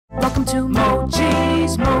Welcome to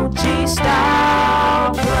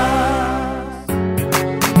MojisStyle Plus.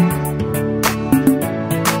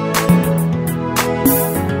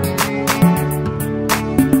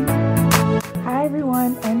 Hi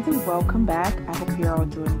everyone, and welcome back. I hope you're all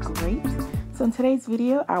doing great. So in today's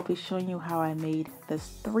video, I'll be showing you how I made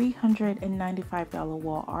this $395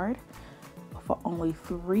 wall art for only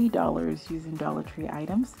 $3 using Dollar Tree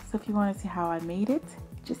items. So if you want to see how I made it,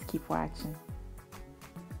 just keep watching.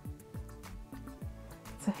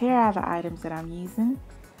 So here are the items that I'm using.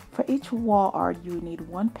 For each wall art, you need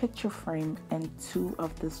one picture frame and two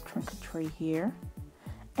of this trinket tray here,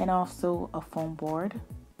 and also a foam board.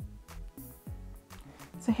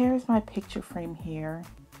 So here's my picture frame here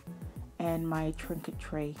and my trinket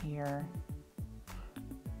tray here.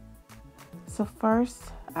 So first,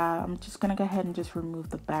 I'm just gonna go ahead and just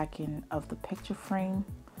remove the back end of the picture frame.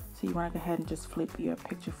 So you wanna go ahead and just flip your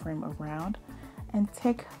picture frame around and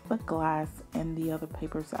take the glass and the other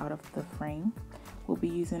papers out of the frame. We'll be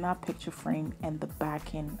using our picture frame and the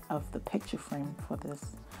back end of the picture frame for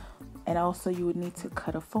this. And also you would need to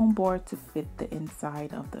cut a foam board to fit the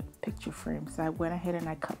inside of the picture frame. So I went ahead and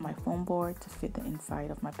I cut my foam board to fit the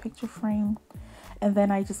inside of my picture frame. And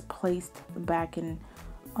then I just placed the back end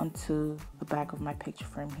onto the back of my picture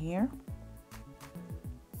frame here.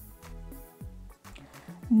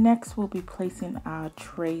 Next, we'll be placing our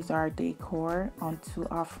trays, our decor, onto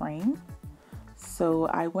our frame. So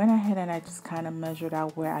I went ahead and I just kind of measured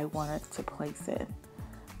out where I wanted to place it.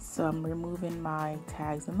 So I'm removing my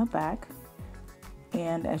tags in the back.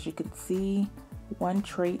 And as you can see, one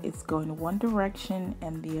tray is going one direction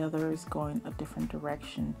and the other is going a different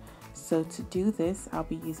direction. So to do this, I'll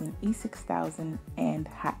be using E6000 and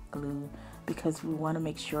hot glue because we want to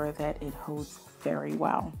make sure that it holds very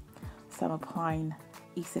well. So I'm applying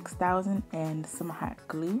E6000 and some hot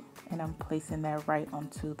glue, and I'm placing that right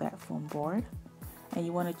onto that foam board. And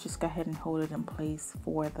you want to just go ahead and hold it in place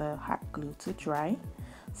for the hot glue to dry.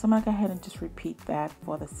 So I'm going to go ahead and just repeat that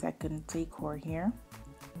for the second decor here.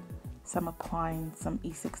 So I'm applying some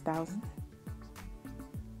E6000.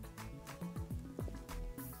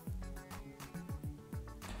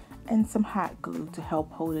 And some hot glue to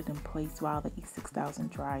help hold it in place while the E6000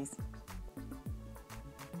 dries.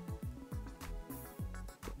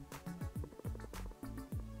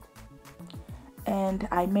 And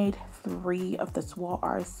I made 3 of this wall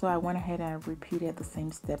art, so I went ahead and repeated the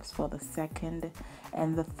same steps for the second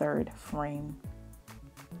and the third frame.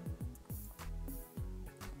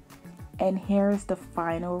 And here's the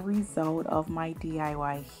final result of my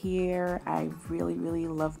DIY here. I really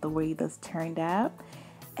love the way this turned out,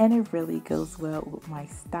 and it really goes well with my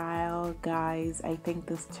style, guys. I think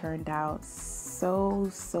this turned out so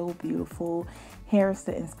beautiful. Here's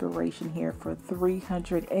the inspiration here for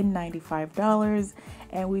 $395,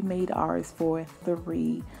 and we made ours for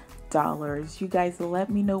 $3. You guys let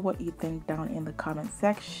me know what you think down in the comment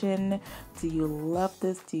section. Do you love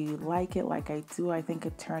this? Do you like it like I do? I think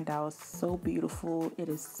it turned out so beautiful. It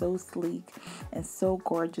is so sleek and so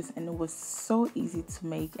gorgeous, and it was so easy to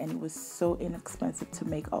make, and it was so inexpensive to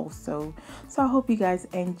make also. So I hope you guys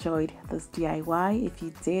enjoyed this DIY. If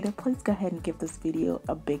you did, please go ahead and give this video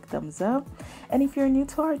a big thumbs up. And if you're new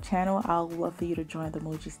to our channel, I'd love for you to join the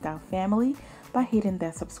MojisStyle family by hitting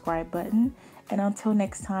that subscribe button. And until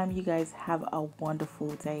next time, you guys have a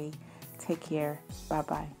wonderful day. Take care. Bye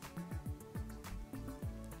bye.